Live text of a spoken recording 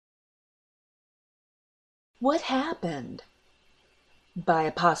What Happened? By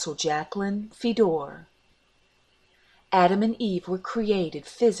Apostle Jacqueline Fedor. Adam and Eve were created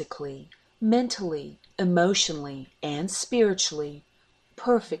physically, mentally, emotionally, and spiritually,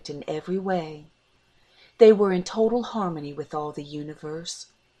 perfect in every way. They were in total harmony with all the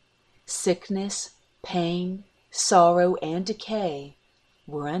universe. Sickness, pain, sorrow, and decay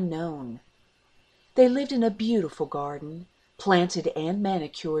were unknown. They lived in a beautiful garden, planted and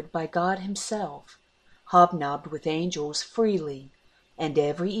manicured by God Himself, hobnobbed with angels freely, and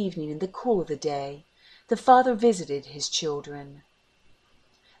every evening in the cool of the day, the Father visited His children.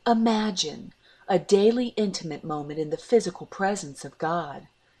 Imagine a daily intimate moment in the physical presence of God,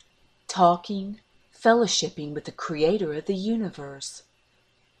 talking, fellowshipping with the Creator of the universe.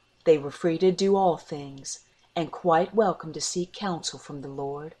 They were free to do all things, and quite welcome to seek counsel from the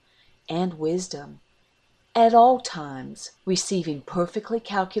Lord, and wisdom, at all times receiving perfectly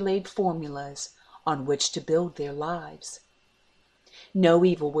calculated formulas on which to build their lives. No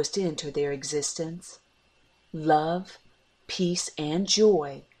evil was to enter their existence. Love, peace, and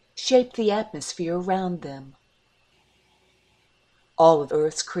joy shaped the atmosphere around them. All of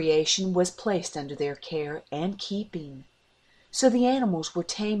Earth's creation was placed under their care and keeping, so the animals were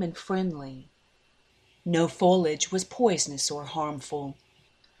tame and friendly. No foliage was poisonous or harmful.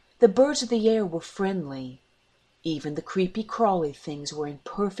 The birds of the air were friendly. Even the creepy crawly things were in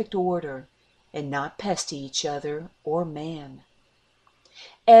perfect order and not pests to each other or man.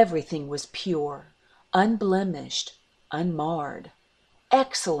 Everything was pure, unblemished, unmarred,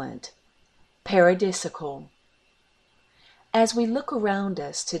 excellent, paradisical. As we look around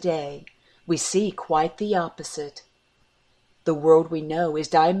us today, we see quite the opposite. The world we know is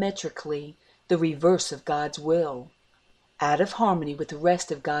diametrically the reverse of God's will, out of harmony with the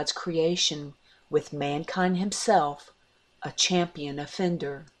rest of God's creation, with mankind himself, a champion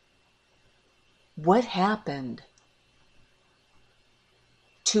offender. What happened?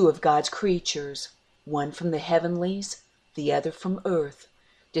 Two of God's creatures, one from the heavenlies, the other from earth,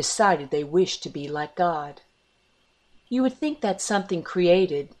 decided they wished to be like God. You would think that something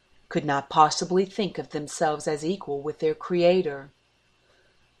created could not possibly think of themselves as equal with their Creator.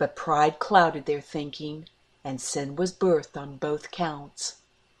 But pride clouded their thinking, and sin was birthed on both counts.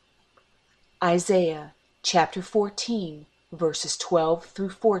 Isaiah chapter 14, verses 12 through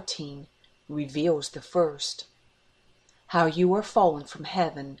 14, reveals the first. How you are fallen from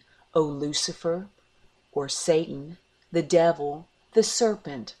heaven, O Lucifer, or Satan, the devil, the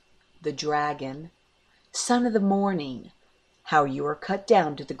serpent, the dragon, son of the morning, how you are cut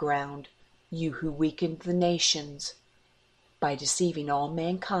down to the ground, you who weakened the nations, by deceiving all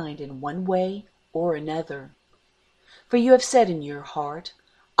mankind in one way or another. For you have said in your heart,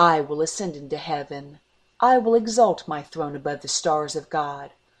 I will ascend into heaven. I will exalt my throne above the stars of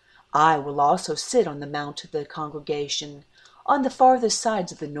God. I will also sit on the mount of the congregation, on the farthest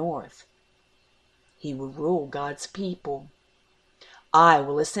sides of the north. He will rule God's people. I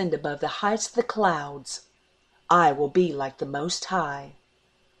will ascend above the heights of the clouds. I will be like the Most High.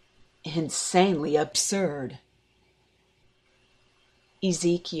 Insanely absurd.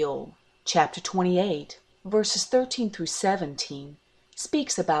 Ezekiel chapter 28, verses 13 through 17,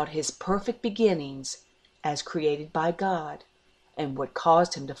 speaks about his perfect beginnings as created by God and what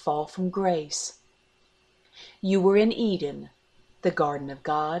caused him to fall from grace. You were in Eden, the garden of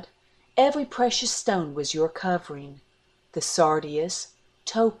God. Every precious stone was your covering, the sardius,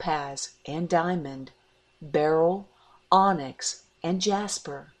 topaz, and diamond, beryl, onyx, and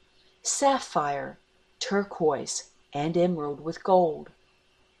jasper, sapphire, turquoise, and emerald with gold.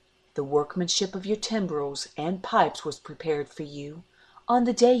 The workmanship of your timbrels and pipes was prepared for you on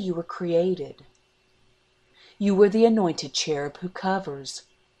the day you were created. You were the anointed cherub who covers.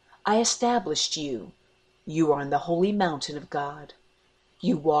 I established you. You are on the holy mountain of God.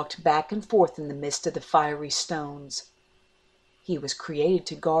 You walked back and forth in the midst of the fiery stones. He was created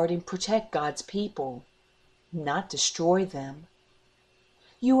to guard and protect God's people, not destroy them.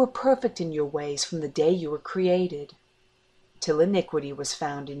 You were perfect in your ways from the day you were created, till iniquity was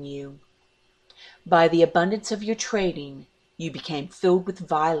found in you. By the abundance of your trading, you became filled with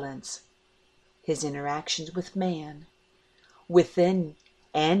violence, his interactions with man. Within,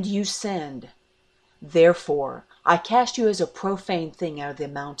 and you sinned. Therefore, I cast you as a profane thing out of the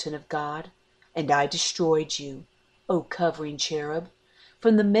mountain of God, and I destroyed you, O covering cherub,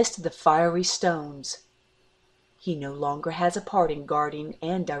 from the midst of the fiery stones. He no longer has a part in guarding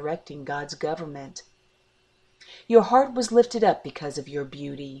and directing God's government. Your heart was lifted up because of your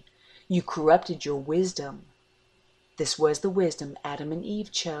beauty. You corrupted your wisdom. This was the wisdom Adam and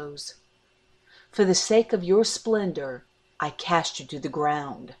Eve chose. For the sake of your splendor, I cast you to the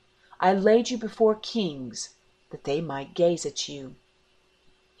ground. I laid you before kings, that they might gaze at you.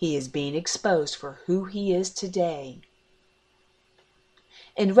 He is being exposed for who he is today.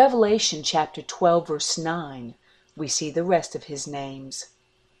 In Revelation chapter 12, verse 9, we see the rest of his names.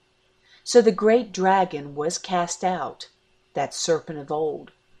 So the great dragon was cast out, that serpent of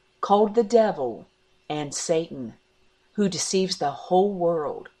old, called the devil and Satan, who deceives the whole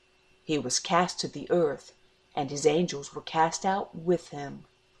world. He was cast to the earth, and his angels were cast out with him.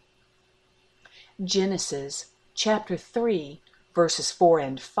 Genesis chapter 3, verses 4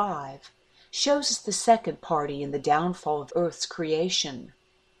 and 5 shows us the second party in the downfall of earth's creation.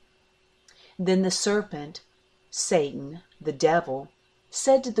 Then the serpent, Satan, the devil,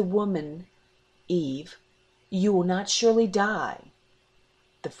 said to the woman, Eve, "You will not surely die."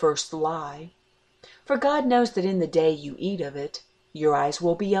 The first lie. For God knows that in the day you eat of it, your eyes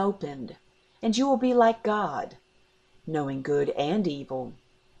will be opened, and you will be like God, knowing good and evil.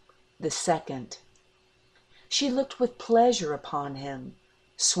 The second. She looked with pleasure upon him,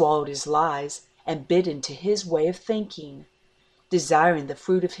 swallowed his lies, and bit into his way of thinking, desiring the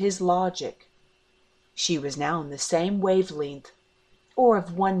fruit of his logic. She was now in the same wavelength, or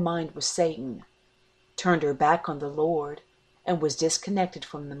of one mind with Satan, turned her back on the Lord, and was disconnected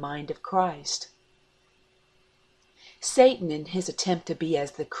from the mind of Christ. Satan, in his attempt to be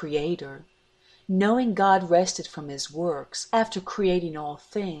as the Creator, knowing God rested from his works after creating all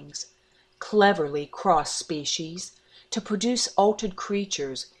things, cleverly crossed species to produce altered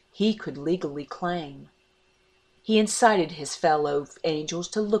creatures he could legally claim. He incited his fellow angels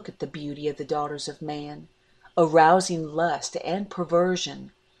to look at the beauty of the daughters of man, arousing lust and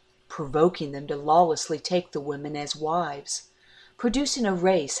perversion, provoking them to lawlessly take the women as wives, producing a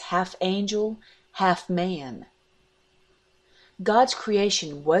race half angel, half man. God's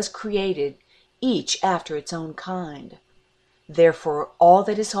creation was created each after its own kind. Therefore, all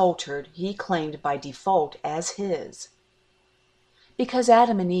that is altered he claimed by default as his. Because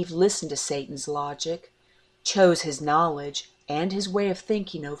Adam and Eve listened to Satan's logic, chose his knowledge and his way of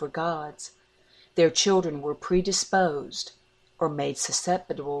thinking over God's, their children were predisposed, or made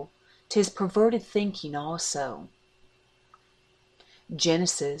susceptible, to his perverted thinking also.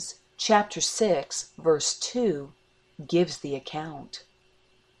 Genesis chapter 6, verse 2 gives the account.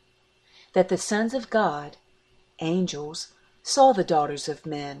 That the sons of God, angels, saw the daughters of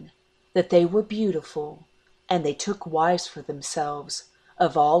men, that they were beautiful, and they took wives for themselves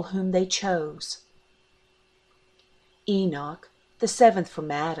of all whom they chose. Enoch, the seventh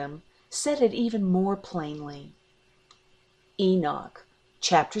from Adam, said it even more plainly. Enoch,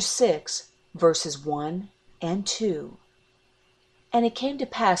 chapter 6, verses 1 and 2. And it came to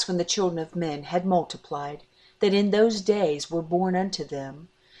pass when the children of men had multiplied, that in those days were born unto them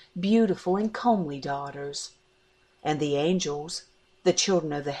beautiful and comely daughters. And the angels, the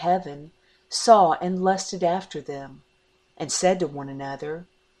children of the heaven, saw and lusted after them, and said to one another,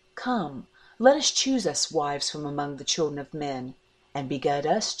 Come, let us choose us wives from among the children of men, and beget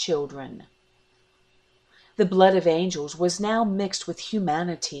us children. The blood of angels was now mixed with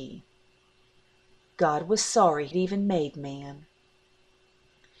humanity. God was sorry he even made man.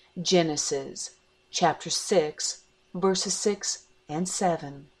 Genesis chapter 6, verses 6 and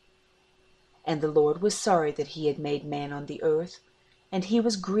 7. And the Lord was sorry that he had made man on the earth, and he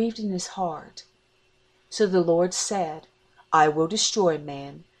was grieved in his heart. So the Lord said, I will destroy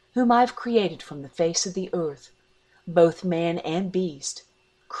man, whom I have created from the face of the earth, both man and beast,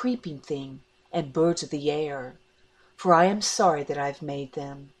 creeping thing, and birds of the air, for I am sorry that I have made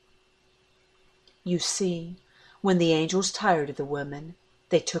them. You see, when the angels tired of the woman,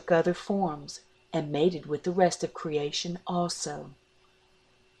 they took other forms, and mated with the rest of creation also.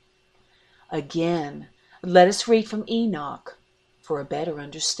 Again, let us read from Enoch for a better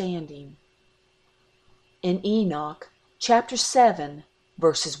understanding. In Enoch, chapter 7,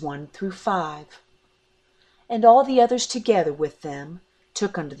 verses 1 through 5. And all the others together with them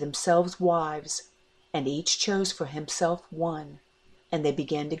took unto themselves wives, and each chose for himself one, and they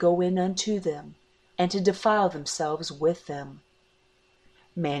began to go in unto them, and to defile themselves with them.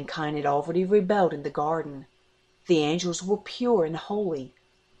 Mankind had already rebelled in the garden. The angels were pure and holy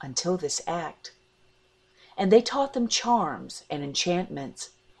until this act. And they taught them charms and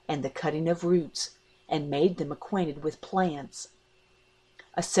enchantments, and the cutting of roots, and made them acquainted with plants,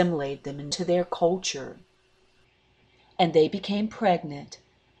 assimilated them into their culture. And they became pregnant,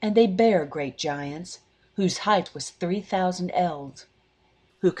 and they bare great giants, whose height was 3,000 ells,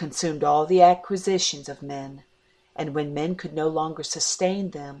 who consumed all the acquisitions of men. And when men could no longer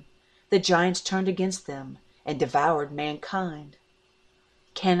sustain them, the giants turned against them and devoured mankind.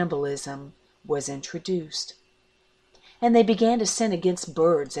 Cannibalism was introduced. And they began to sin against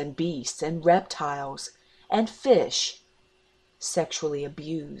birds and beasts and reptiles and fish, sexually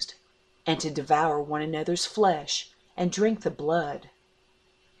abused, and to devour one another's flesh and drink the blood.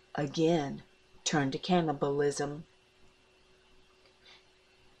 Again, turned to cannibalism.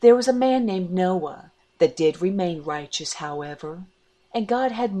 There was a man named Noah that did remain righteous, however, and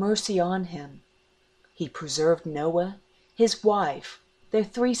God had mercy on him. He preserved Noah, his wife, their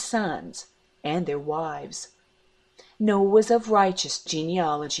 3 sons, and their wives. Noah was of righteous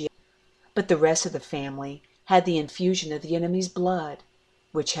genealogy, but the rest of the family had the infusion of the enemy's blood,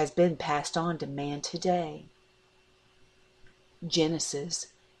 which has been passed on to man today. Genesis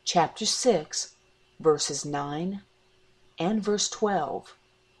chapter 6, verses 9 and verse 12.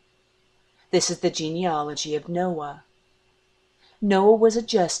 This is the genealogy of Noah. Noah was a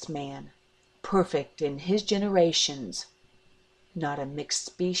just man, perfect in his generations, not a mixed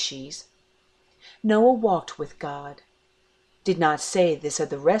species. Noah walked with God. Did not say this of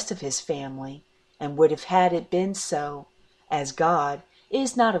the rest of his family, and would have had it been so, as God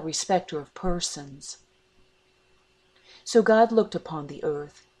is not a respecter of persons. So God looked upon the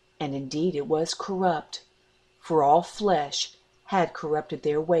earth, and indeed it was corrupt, for all flesh had corrupted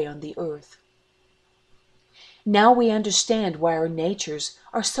their way on the earth. Now we understand why our natures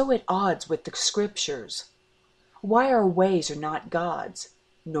are so at odds with the Scriptures, why our ways are not God's,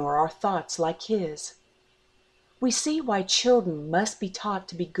 nor our thoughts like His. We see why children must be taught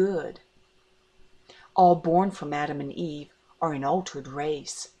to be good. All born from Adam and Eve are an altered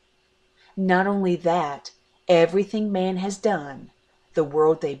race. Not only that, everything man has done, the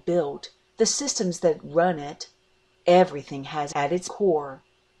world they built, the systems that run it, everything has at its core,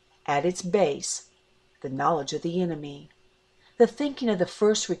 at its base, the knowledge of the enemy, the thinking of the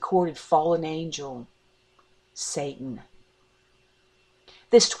first recorded fallen angel, Satan.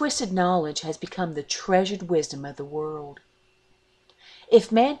 This twisted knowledge has become the treasured wisdom of the world. If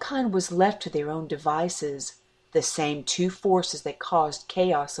mankind was left to their own devices, the same 2 forces that caused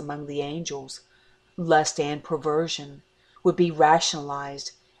chaos among the angels, lust and perversion, would be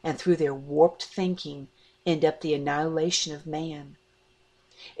rationalized and through their warped thinking end up the annihilation of man.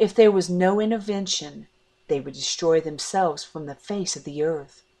 If there was no intervention, they would destroy themselves from the face of the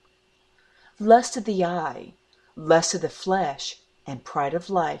earth. Lust of the eye, lust of the flesh, and pride of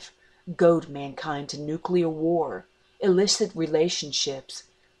life goad mankind to nuclear war, illicit relationships,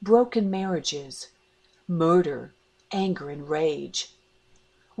 broken marriages, murder, anger, and rage.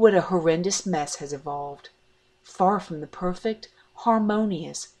 What a horrendous mess has evolved, far from the perfect,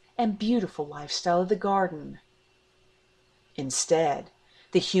 harmonious, and beautiful lifestyle of the garden. Instead,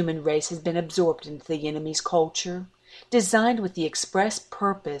 the human race has been absorbed into the enemy's culture, designed with the express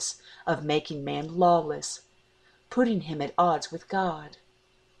purpose of making man lawless, putting him at odds with God.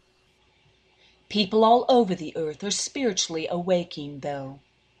 People all over the earth are spiritually awaking, though.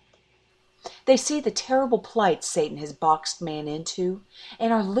 They see the terrible plight Satan has boxed man into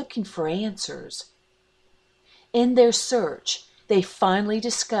and are looking for answers. In their search, they finally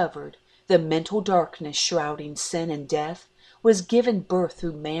discovered the mental darkness shrouding sin and death was given birth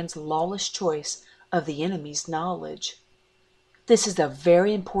through man's lawless choice of the enemy's knowledge. This is a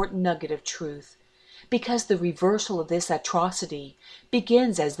very important nugget of truth, because the reversal of this atrocity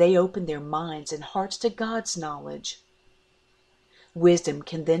begins as they open their minds and hearts to God's knowledge. Wisdom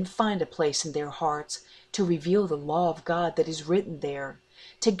can then find a place in their hearts to reveal the law of God that is written there,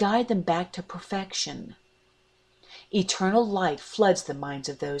 to guide them back to perfection. Eternal light floods the minds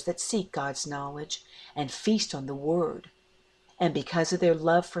of those that seek God's knowledge and feast on the Word. And because of their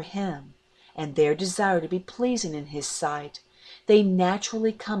love for Him and their desire to be pleasing in His sight, they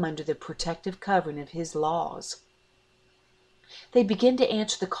naturally come under the protective covering of His laws. They begin to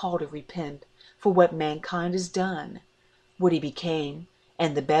answer the call to repent for what mankind has done, what he became,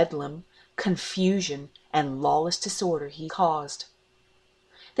 and the bedlam, confusion, and lawless disorder he caused.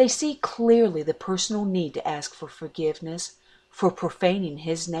 They see clearly the personal need to ask for forgiveness for profaning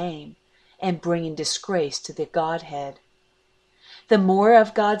His name and bringing disgrace to the Godhead. The more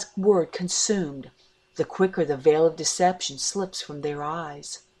of God's Word consumed, the quicker the veil of deception slips from their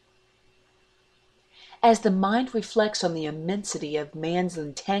eyes. As the mind reflects on the immensity of man's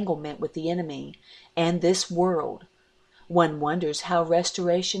entanglement with the enemy and this world, one wonders how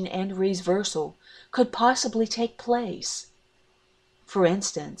restoration and reversal could possibly take place. For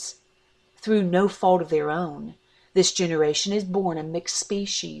instance, through no fault of their own, this generation is born a mixed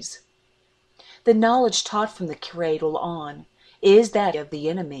species. The knowledge taught from the cradle on is that of the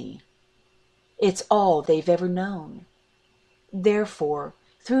enemy. It's all they've ever known. Therefore,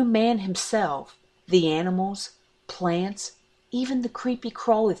 through man himself, the animals, plants, even the creepy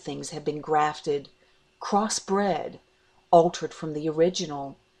crawly things have been grafted, crossbred, altered from the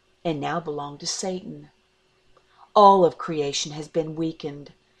original, and now belong to Satan. All of creation has been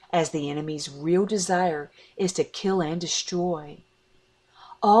weakened, as the enemy's real desire is to kill and destroy.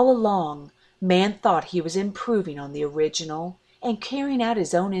 All along, man thought he was improving on the original and carrying out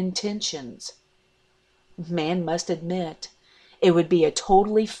his own intentions. Man must admit, it would be a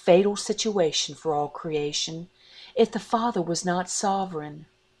totally fatal situation for all creation if the Father was not sovereign.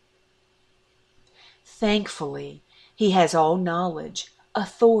 Thankfully, he has all knowledge,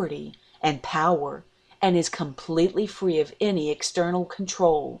 authority, and power, and is completely free of any external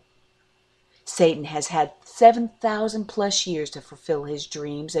control. Satan has had 7,000 plus years to fulfill his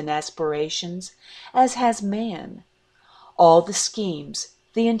dreams and aspirations, as has man. All the schemes,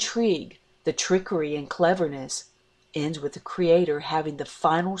 the intrigue, the trickery and cleverness ends with the Creator having the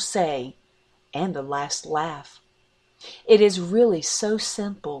final say and the last laugh. It is really so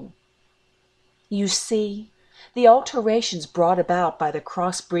simple. You see, the alterations brought about by the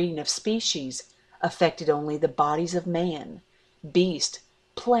crossbreeding of species affected only the bodies of man, beast,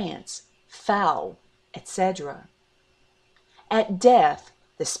 plants, fowl, etc. At death,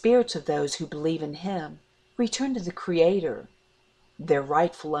 the spirits of those who believe in him return to the Creator, their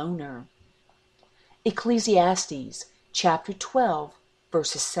rightful owner. Ecclesiastes chapter 12,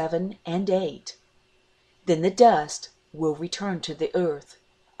 verses 7 and 8. Then the dust will return to the earth,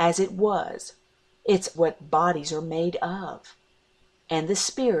 as it was. It's what bodies are made of. And the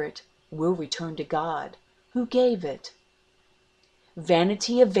spirit will return to God, who gave it.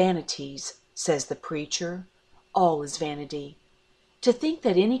 Vanity of vanities, says the preacher. All is vanity. To think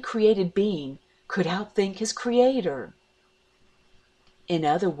that any created being could outthink his Creator. In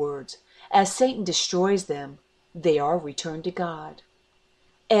other words, as Satan destroys them, they are returned to God.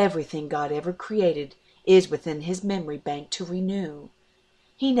 Everything God ever created is within his memory bank to renew.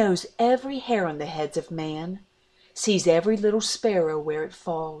 He knows every hair on the heads of man, sees every little sparrow where it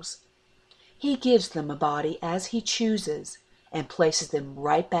falls. He gives them a body as he chooses, and places them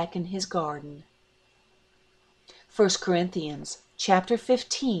right back in his garden. 1 Corinthians chapter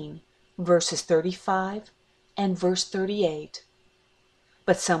 15, verses 35 and verse 38.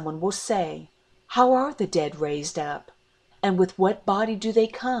 But someone will say, how are the dead raised up? And with what body do they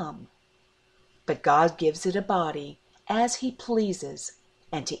come? But God gives it a body as he pleases,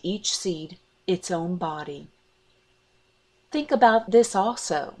 and to each seed its own body. Think about this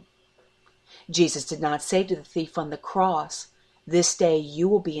also. Jesus did not say to the thief on the cross, this day you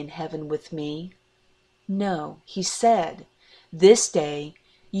will be in heaven with me. No, he said, this day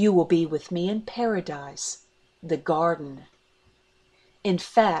you will be with me in paradise, the garden. In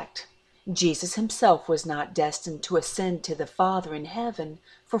fact, Jesus himself was not destined to ascend to the Father in heaven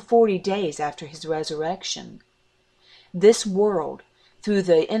for 40 days after his resurrection. This world, through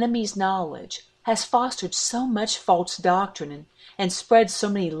the enemy's knowledge, has fostered so much false doctrine and spread so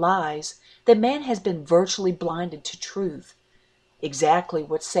many lies that man has been virtually blinded to truth, exactly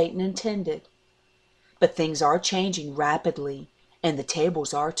what Satan intended. But things are changing rapidly, and the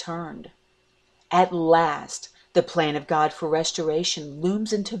tables are turned. At last, the plan of God for restoration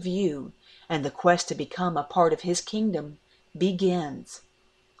looms into view, and the quest to become a part of his kingdom begins.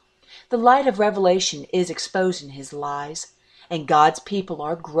 The light of revelation is exposing his lies, and God's people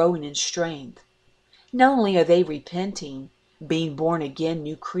are growing in strength. Not only are they repenting, being born again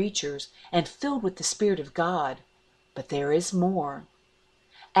new creatures, and filled with the Spirit of God, but there is more.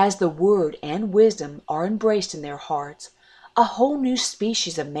 As the Word and wisdom are embraced in their hearts, a whole new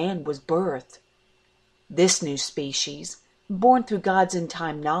species of man was birthed. This new species, born through God's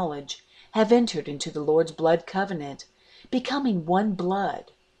in-time knowledge, have entered into the Lord's blood covenant, becoming one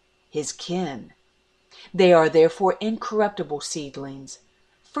blood, his kin. They are therefore incorruptible seedlings,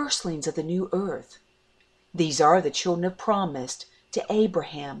 firstlings of the new earth. These are the children of promise to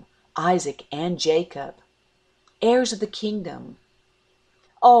Abraham, Isaac, and Jacob, heirs of the kingdom.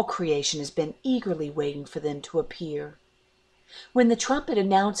 All creation has been eagerly waiting for them to appear. When the trumpet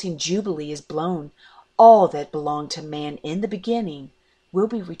announcing Jubilee is blown, all that belonged to man in the beginning will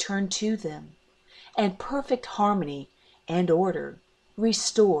be returned to them, and perfect harmony and order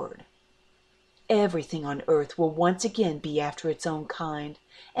restored. Everything on earth will once again be after its own kind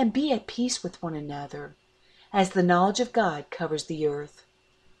and be at peace with one another, as the knowledge of God covers the earth.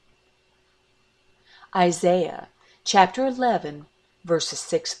 Isaiah chapter 11, verses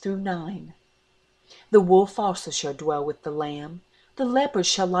 6 through 9. The wolf also shall dwell with the lamb, the leopard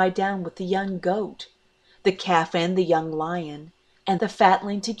shall lie down with the young goat, the calf and the young lion, and the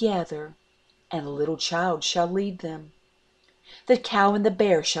fatling together, and a little child shall lead them. The cow and the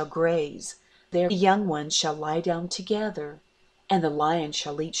bear shall graze, their young ones shall lie down together, and the lion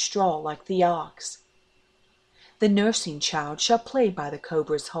shall eat straw like the ox. The nursing child shall play by the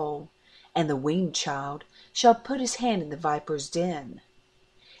cobra's hole, and the weaned child shall put his hand in the viper's den.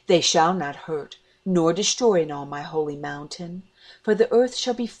 They shall not hurt nor destroy in all my holy mountain, for the earth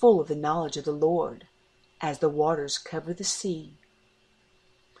shall be full of the knowledge of the Lord, as the waters cover the sea.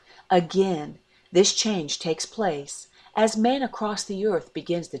 Again, this change takes place as man across the earth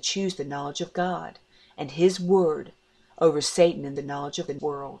begins to choose the knowledge of God and His Word over Satan and the knowledge of the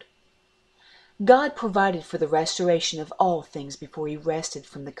world. God provided for the restoration of all things before He rested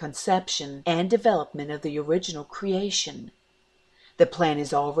from the conception and development of the original creation. The plan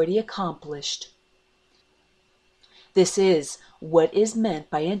is already accomplished. This is what is meant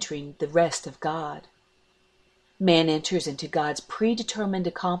by entering the rest of God. Man enters into God's predetermined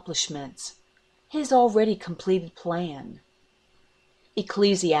accomplishments, His already completed plan.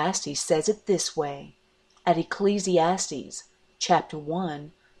 Ecclesiastes says it this way, at Ecclesiastes chapter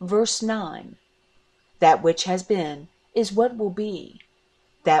 1, verse 9. That which has been is what will be.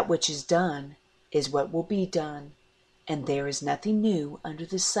 That which is done is what will be done, and there is nothing new under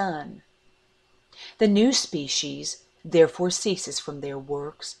the sun. The new species therefore ceases from their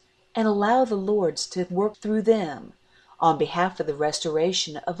works, and allow the Lord's to work through them on behalf of the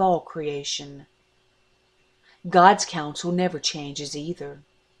restoration of all creation. God's counsel never changes either.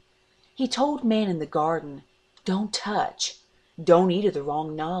 He told man in the garden, don't touch, don't eat of the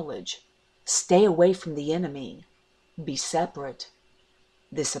wrong knowledge, stay away from the enemy, be separate.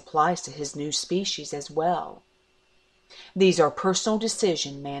 This applies to his new species as well. These are personal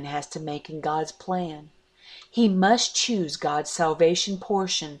decisions man has to make in God's plan. He must choose God's salvation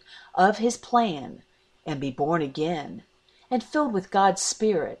portion of His plan and be born again and filled with God's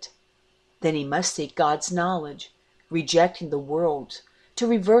Spirit. Then he must seek God's knowledge, rejecting the world, to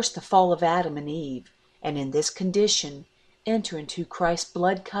reverse the fall of Adam and Eve, and in this condition enter into Christ's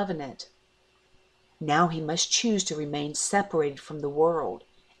blood covenant. Now he must choose to remain separated from the world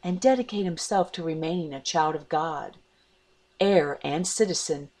and dedicate himself to remaining a child of God, heir and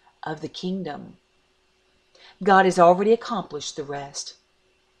citizen of the kingdom. God has already accomplished the rest.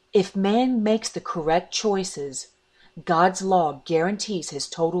 If man makes the correct choices, God's law guarantees his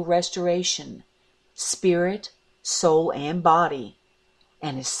total restoration, spirit, soul, and body,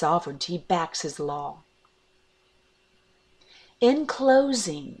 and His sovereignty backs His law. In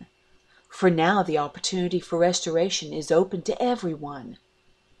closing, for now the opportunity for restoration is open to everyone,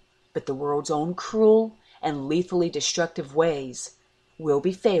 but the world's own cruel and lethally destructive ways will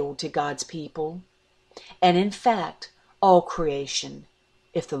be fatal to God's people, and in fact all creation,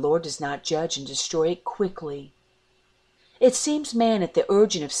 if the Lord does not judge and destroy it quickly. It seems man at the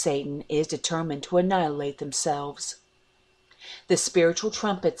urging of Satan is determined to annihilate themselves. The spiritual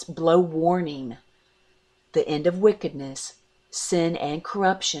trumpets blow warning. The end of wickedness, sin, and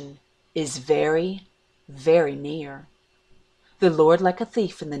corruption is very, very near. The Lord, like a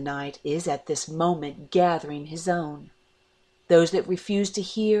thief in the night, is at this moment gathering His own. Those that refuse to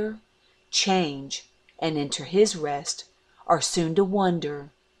hear, change, and enter His rest are soon to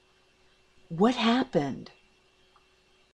wonder, what happened?